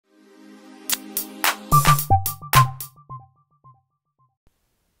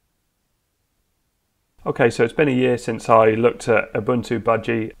Okay, so it's been a year since I looked at Ubuntu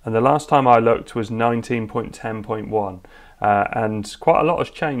Budgie, and the last time I looked was 19.10.1. And quite a lot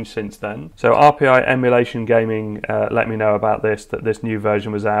has changed since then. So RPI Emulation Gaming let me know about this, that this new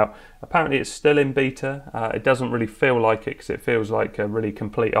version was out. Apparently it's still in beta. It doesn't really feel like it because it feels like a really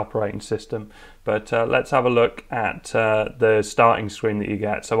complete operating system. But let's have a look at the starting screen that you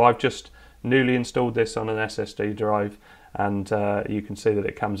get. So I've just newly installed this on an SSD drive, and you can see that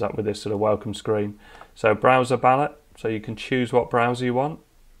it comes up with this sort of welcome screen. So browser palette, so you can choose what browser you want.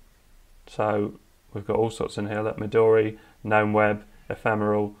 So we've got all sorts in here, like Midori, Gnome Web,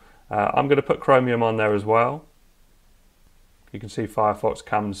 Ephemeral. I'm going to put Chromium on there as well. You can see Firefox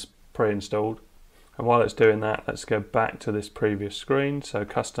comes pre-installed. And while it's doing that, let's go back to this previous screen. So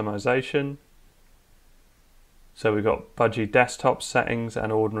customization. So we've got Budgie desktop settings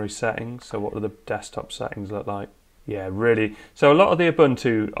and ordinary settings. So what do the desktop settings look like? Yeah, really. So a lot of the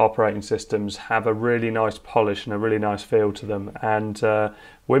Ubuntu operating systems have a really nice polish and a really nice feel to them. And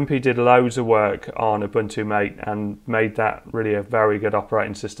Wimpy did loads of work on Ubuntu Mate and made that really a very good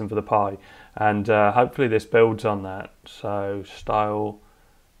operating system for the Pi. And hopefully this builds on that. So style,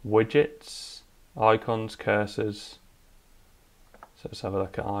 widgets, icons, cursors. So let's have a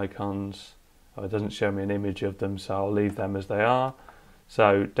look at icons. Oh, it doesn't show me an image of them, so I'll leave them as they are.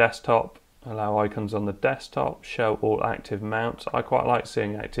 So desktop. Allow icons on the desktop, show all active mounts. I quite like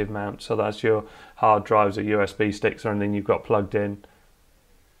seeing active mounts, so that's your hard drives or USB sticks or anything you've got plugged in.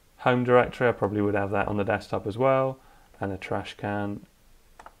 Home directory, I probably would have that on the desktop as well, and a trash can.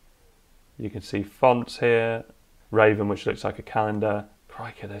 You can see fonts here, Raven, which looks like a calendar.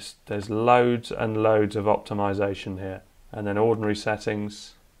 Crikey, there's loads and loads of optimization here. And then ordinary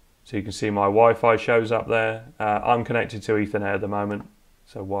settings, so you can see my Wi-Fi shows up there. I'm connected to Ethernet at the moment.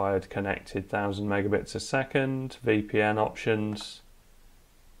 So wired connected 1000 megabits a second, VPN options,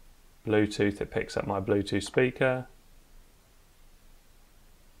 Bluetooth, it picks up my Bluetooth speaker,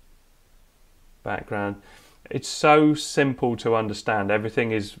 background. It's so simple to understand.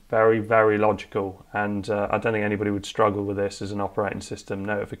 Everything is very, very logical, and I don't think anybody would struggle with this as an operating system.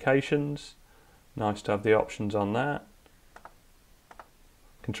 Notifications, nice to have the options on that.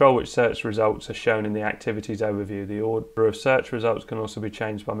 Control which search results are shown in the activities overview. The order of search results can also be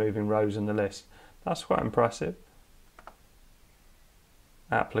changed by moving rows in the list. That's quite impressive.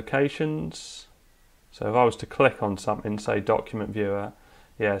 Applications. So if I was to click on something, say document viewer,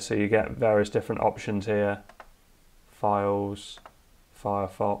 yeah, so you get various different options here. Files,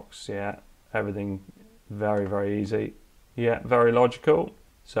 Firefox, yeah, everything very, very easy. Yeah, very logical.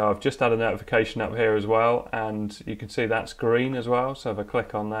 So I've just had a notification up here as well, and you can see that's green as well. So if I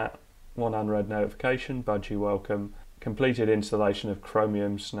click on that, one unread notification, Budgie welcome, completed installation of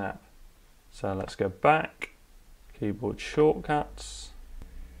Chromium Snap. So let's go back, keyboard shortcuts,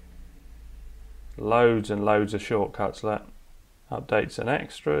 loads and loads of shortcuts, updates and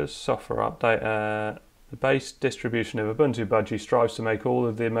extras, software update. The base distribution of Ubuntu Budgie strives to make all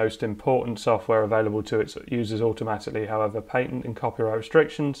of the most important software available to its users automatically. However, patent and copyright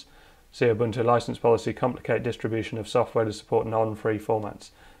restrictions, see Ubuntu license policy, complicate distribution of software to support non-free formats.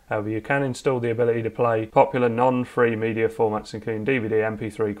 However, you can install the ability to play popular non-free media formats including DVD,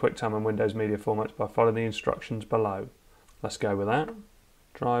 MP3, QuickTime and Windows media formats by following the instructions below. Let's go with that.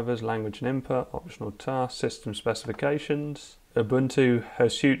 Drivers, language and input, optional tasks, system specifications, Ubuntu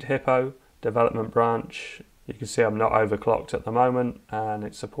Hirsute Hippo, development branch. You can see I'm not overclocked at the moment, and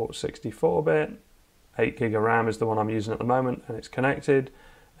it supports 64-bit. 8 gig of RAM is the one I'm using at the moment, and it's connected,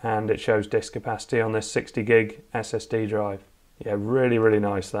 and it shows disk capacity on this 60 gig SSD drive. Yeah, really, really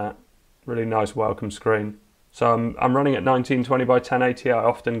nice that. Really nice welcome screen. So I'm running at 1920 by 1080. I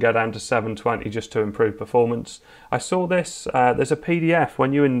often go down to 720 just to improve performance. I saw this, there's a PDF,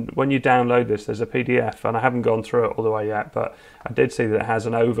 when you download this, there's a PDF, and I haven't gone through it all the way yet, but I did see that it has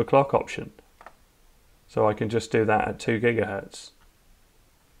an overclock option. So I can just do that at 2 gigahertz.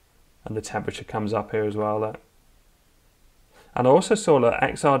 And the temperature comes up here as well. And I also saw that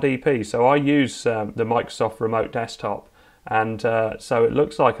XRDP, so I use the Microsoft Remote Desktop, and so it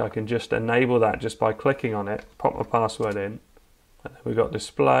looks like I can just enable that just by clicking on it, pop my password in, and then we've got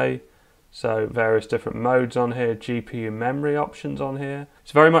display, so various different modes on here, GPU memory options on here.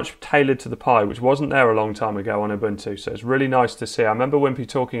 It's very much tailored to the Pi, which wasn't there a long time ago on Ubuntu, so it's really nice to see. I remember Wimpy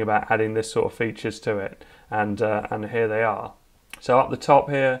talking about adding this sort of features to it, and here they are. So up the top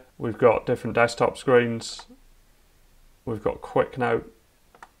here, we've got different desktop screens, we've got quick note,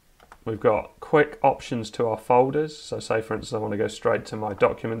 we've got quick options to our folders. So say for instance I want to go straight to my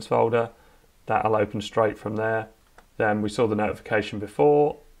documents folder, that'll open straight from there. Then we saw the notification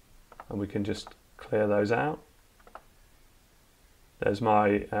before, and we can just clear those out. There's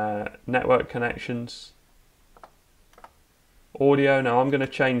my network connections. Audio, now I'm going to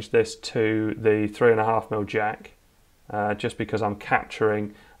change this to the 3.5mm jack just because I'm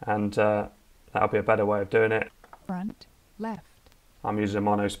capturing, and that'll be a better way of doing it. Front, left. I'm using a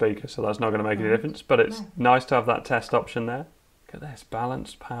mono speaker, so that's not going to make any difference, but it's nice to have that test option there. Look at this,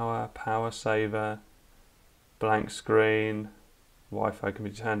 balanced power, power saver, blank screen, Wi-Fi can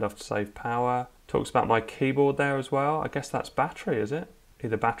be turned off to save power. Talks about my keyboard there as well. I guess that's battery, is it?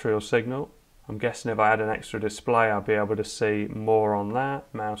 Either battery or signal. I'm guessing if I had an extra display, I'll be able to see more on that.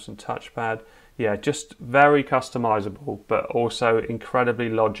 Mouse and touchpad. Yeah, just very customizable, but also incredibly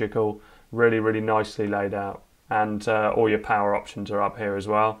logical, really, really nicely laid out. And all your power options are up here as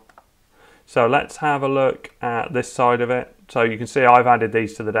well. So let's have a look at this side of it. So you can see I've added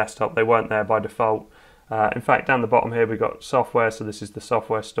these to the desktop. They weren't there by default. In fact, down the bottom here, we've got software. So this is the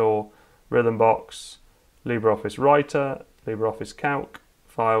software store, Rhythmbox, LibreOffice Writer, LibreOffice Calc,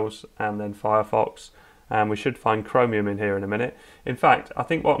 Files, and then Firefox. And we should find Chromium in here in a minute. In fact, I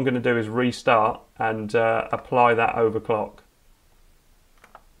think what I'm going to do is restart and apply that overclock.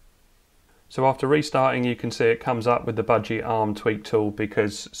 So after restarting, you can see it comes up with the Budgie ARM tweak tool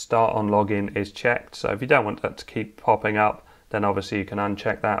because start on login is checked. So if you don't want that to keep popping up, then obviously you can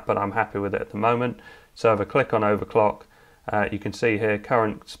uncheck that, but I'm happy with it at the moment. So if I click on overclock, you can see here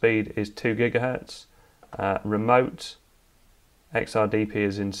current speed is 2 GHz. Remote, XRDP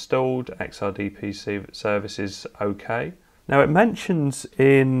is installed, XRDP service is OK. Now it mentions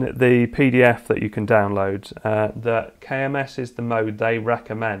in the PDF that you can download that KMS is the mode they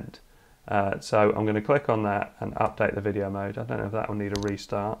recommend. So I'm going to click on that and update the video mode. I don't know if that will need a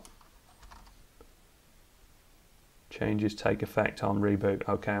restart. Changes take effect on reboot.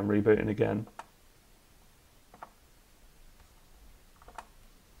 Okay, I'm rebooting again.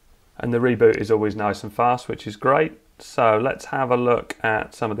 And the reboot is always nice and fast, which is great. So let's have a look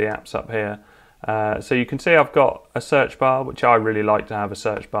at some of the apps up here. So you can see I've got a search bar, which I really like to have a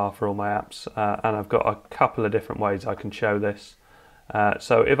search bar for all my apps. And I've got a couple of different ways I can show this.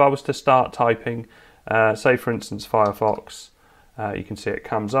 So if I was to start typing, say for instance Firefox, you can see it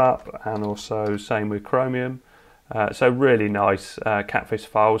comes up, and also same with Chromium. So really nice Catfish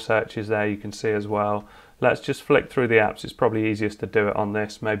file searches there you can see as well. Let's just flick through the apps. It's probably easiest to do it on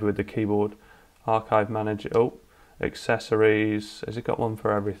this, maybe with the keyboard. Archive Manager, oh, accessories, has it got one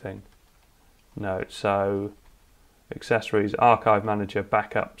for everything? No, so accessories, Archive Manager,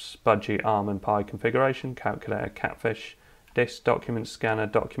 backups, Budgie, ARM and Pi configuration, calculator, Catfish, disk, document scanner,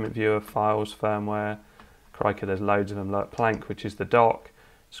 document viewer, files, firmware. Crikey, there's loads of them. Like Plank, which is the dock,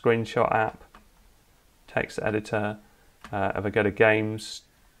 screenshot app, text editor. If I go to games,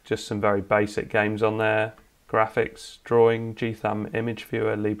 just some very basic games on there. Graphics, drawing, GThumb image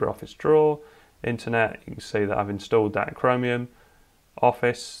viewer, LibreOffice Draw, internet. You can see that I've installed that in Chromium.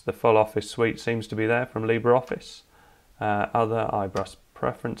 Office, the full Office suite seems to be there from LibreOffice. Other, iBrush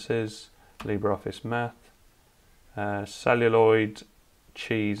preferences, LibreOffice Math. Celluloid,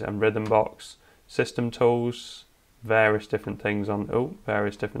 Cheese and Rhythmbox, system tools, various different things on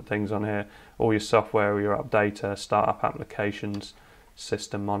here. All your software, your updater, startup applications,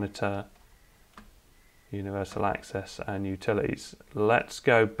 system monitor, universal access and utilities. Let's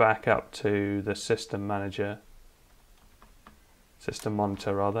go back up to the system monitor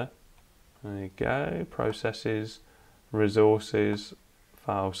rather. There you go, processes, resources,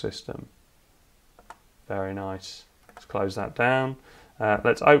 file system. Very nice. Let's close that down.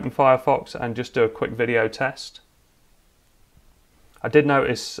 Let's open Firefox and just do a quick video test. I did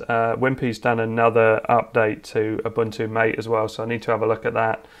notice Wimpy's done another update to Ubuntu Mate as well, so I need to have a look at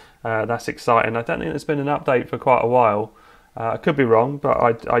that. That's exciting. I don't think there's been an update for quite a while. I could be wrong,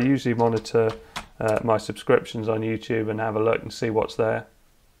 but I usually monitor my subscriptions on YouTube and have a look and see what's there.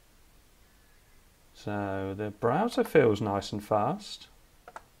 So the browser feels nice and fast.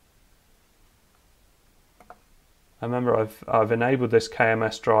 I remember I've enabled this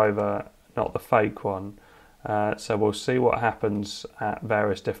KMS driver, not the fake one, so we'll see what happens at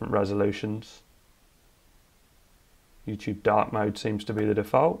various different resolutions. YouTube dark mode seems to be the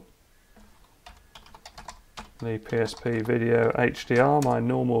default. The PSP video HDR, my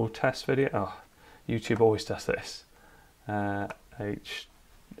normal test video. Oh, YouTube always does this. Oh,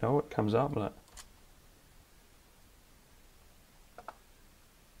 it comes up, look.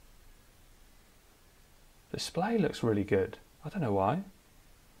 Display looks really good. I don't know why.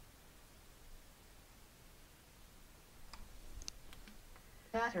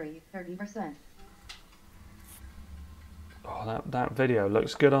 Battery 30%. Oh, that video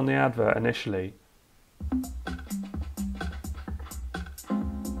looks good on the advert initially.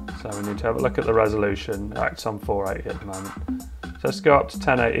 So we need to have a look at the resolution. Right, it's on 480 at the moment. So let's go up to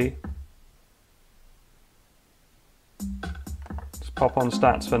 1080. Let's pop on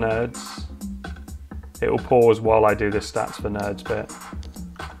Stats for Nerds. It will pause while I do this Stats for Nerds bit.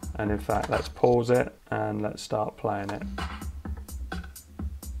 And in fact, let's pause it and let's start playing it.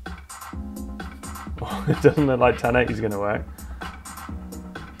 It doesn't look like 1080 is going to work.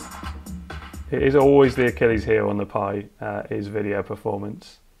 It is always the Achilles heel on the Pi, is video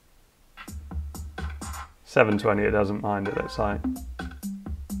performance. 720 it doesn't mind it, let's say.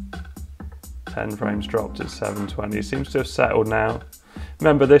 10 frames dropped at 720. It seems to have settled now.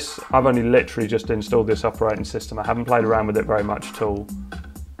 Remember this, I've only literally just installed this operating system. I haven't played around with it very much at all.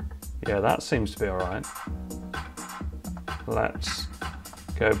 Yeah, that seems to be alright. Let's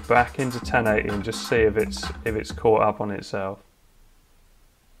go back into 1080 and just see if it's caught up on itself.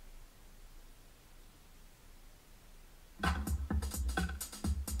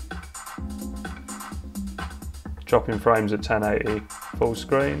 Dropping frames at 1080, full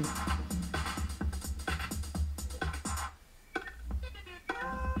screen.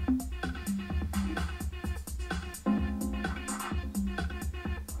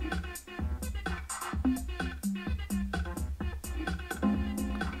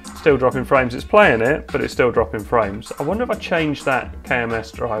 Still dropping frames. It's playing it, but it's still dropping frames. I wonder if I change that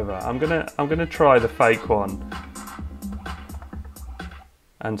KMS driver. I'm gonna try the fake one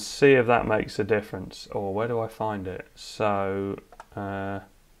and see if that makes a difference. Or where do I find it? So,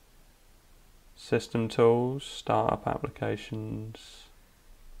 System Tools, Startup Applications.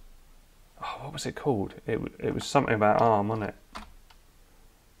 Oh, what was it called? It was something about ARM, wasn't it?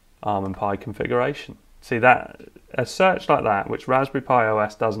 ARM and Pi configuration. See, that a search like that, which Raspberry Pi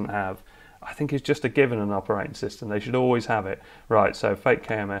OS doesn't have, I think is just a given an operating system. They should always have it. Right, so fake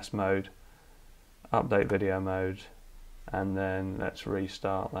KMS mode, update video mode, and then let's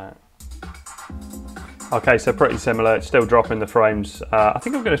restart that. Okay, so pretty similar. It's still dropping the frames. I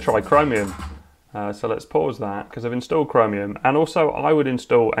think I'm going to try Chromium. So let's pause that because I've installed Chromium, and also I would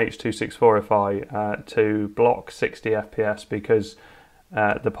install H.264 to block 60 FPS because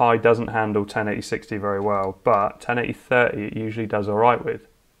the Pi doesn't handle 1080-60 very well, but 1080-30 it usually does alright with.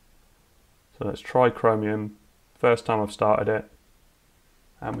 So let's try Chromium, first time I've started it,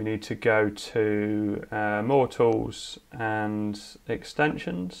 and we need to go to More Tools and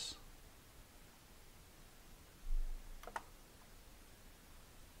Extensions.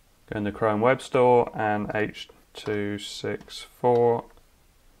 Go in the Chrome Web Store and H.264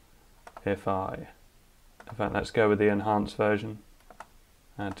 if I. In fact, let's go with the enhanced version.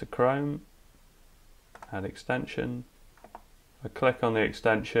 Add to Chrome, add extension. I click on the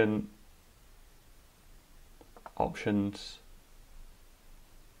extension, options.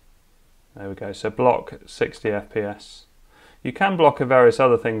 There we go. So block 60 FPS. You can block various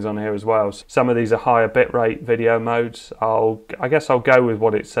other things on here as well. Some of these are higher bitrate video modes. I guess I'll go with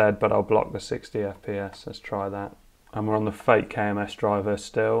what it said, but I'll block the 60 FPS. Let's try that. And we're on the fake KMS driver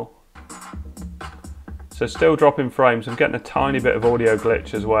still. So still dropping frames. I'm getting a tiny bit of audio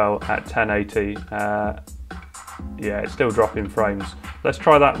glitch as well at 1080. Yeah, it's still dropping frames. Let's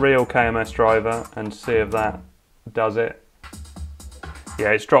try that real KMS driver and see if that does it.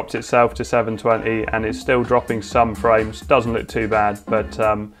 Yeah, it's dropped itself to 720 and it's still dropping some frames. Doesn't look too bad, but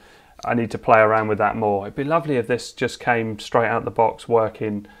I need to play around with that more. It'd be lovely if this just came straight out the box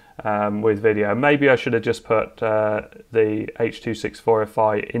working with video. Maybe I should have just put the H.264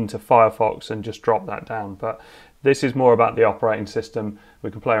 FI into Firefox and just drop that down, but this is more about the operating system. We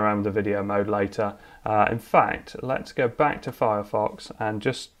can play around with the video mode later. In fact, let's go back to Firefox and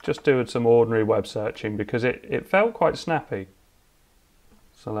just do some ordinary web searching because it felt quite snappy.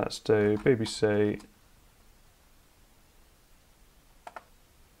 So let's do BBC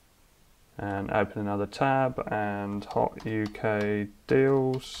and open another tab and Hot UK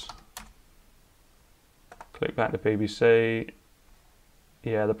Deals. Click back to BBC.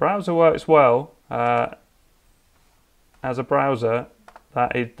 Yeah, the browser works well. As a browser,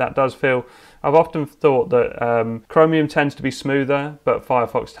 that does feel. I've often thought that Chromium tends to be smoother, but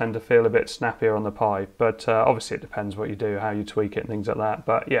Firefox tend to feel a bit snappier on the Pi. But obviously, it depends what you do, how you tweak it, and things like that.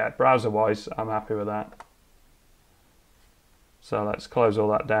 But yeah, browser-wise, I'm happy with that. So let's close all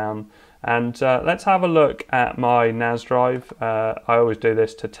that down, and let's have a look at my NAS drive. I always do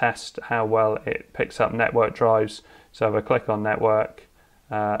this to test how well it picks up network drives. So if I click on network,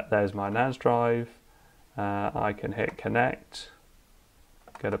 there's my NAS drive. I can hit connect,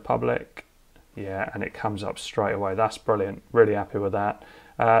 go to public, yeah, and it comes up straight away. That's brilliant, really happy with that.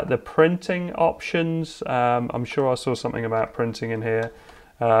 The printing options, I'm sure I saw something about printing in here.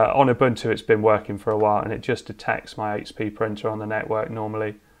 On Ubuntu it's been working for a while and it just detects my HP printer on the network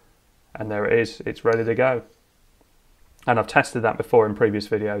normally, and there it is, it's ready to go. And I've tested that before in previous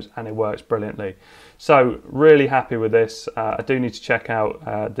videos and it works brilliantly. So really happy with this. I do need to check out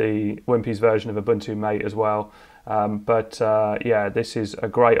the Wimpy's version of Ubuntu Mate as well. Yeah, this is a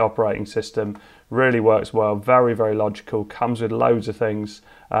great operating system, really works well, very, very logical, comes with loads of things.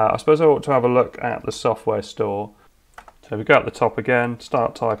 I suppose I ought to have a look at the software store. So we go at the top again,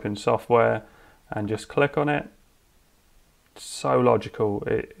 start typing software and just click on it. So logical,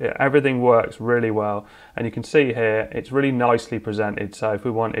 everything works really well, and you can see here it's really nicely presented. So if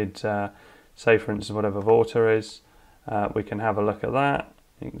we wanted, say for instance whatever Vorta is, we can have a look at that.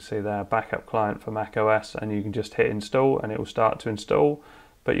 You can see there backup client for Mac OS, and you can just hit install and it will start to install.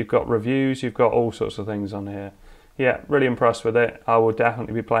 But you've got reviews, you've got all sorts of things on here. Yeah, really impressed with it. I will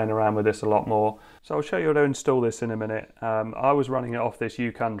definitely be playing around with this a lot more. So I'll show you how to install this in a minute. I was running it off this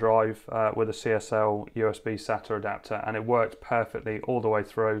UCAN drive with a CSL USB SATA adapter, and it worked perfectly all the way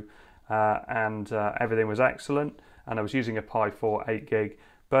through, and everything was excellent. And I was using a Pi 4 8 gig.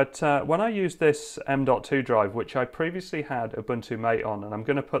 But when I used this M.2 drive, which I previously had Ubuntu Mate on, and I'm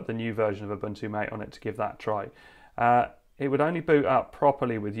going to put the new version of Ubuntu Mate on it to give that a try, it would only boot up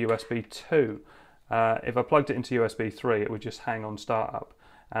properly with USB 2. If I plugged it into USB 3, it would just hang on startup.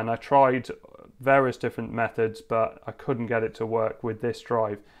 And I tried various different methods, but I couldn't get it to work with this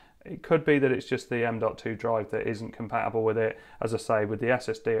drive. It could be that it's just the M.2 drive that isn't compatible with it. As I say, with the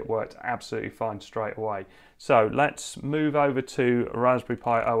SSD it worked absolutely fine straight away. So let's move over to Raspberry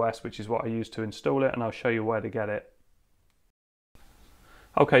Pi OS, which is what I used to install it, and I'll show you where to get it.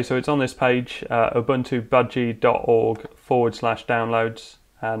 Okay, so it's on this page, Ubuntu Budgie 21.04/downloads,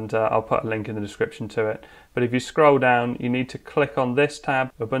 and I'll put a link in the description to it. But if you scroll down, you need to click on this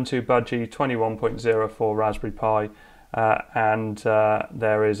tab, Ubuntu Budgie 21.04 Raspberry Pi, and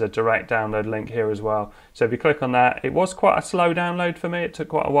there is a direct download link here as well. So if you click on that, it was quite a slow download for me. It took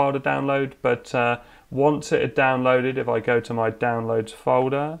quite a while to download, but once it had downloaded, if I go to my downloads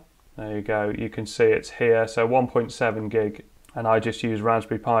folder, there you go, you can see it's here, so 1.7 gig, and I just use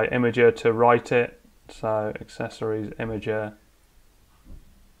Raspberry Pi Imager to write it. So accessories, Imager,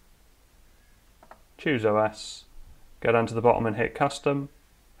 choose OS, go down to the bottom and hit custom,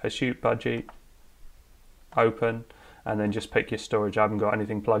 Hadoop Budgie, open, and then just pick your storage. I haven't got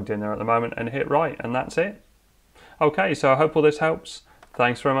anything plugged in there at the moment, and hit write, and that's it. Okay, so I hope all this helps.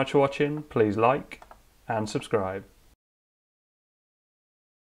 Thanks very much for watching. Please like and subscribe.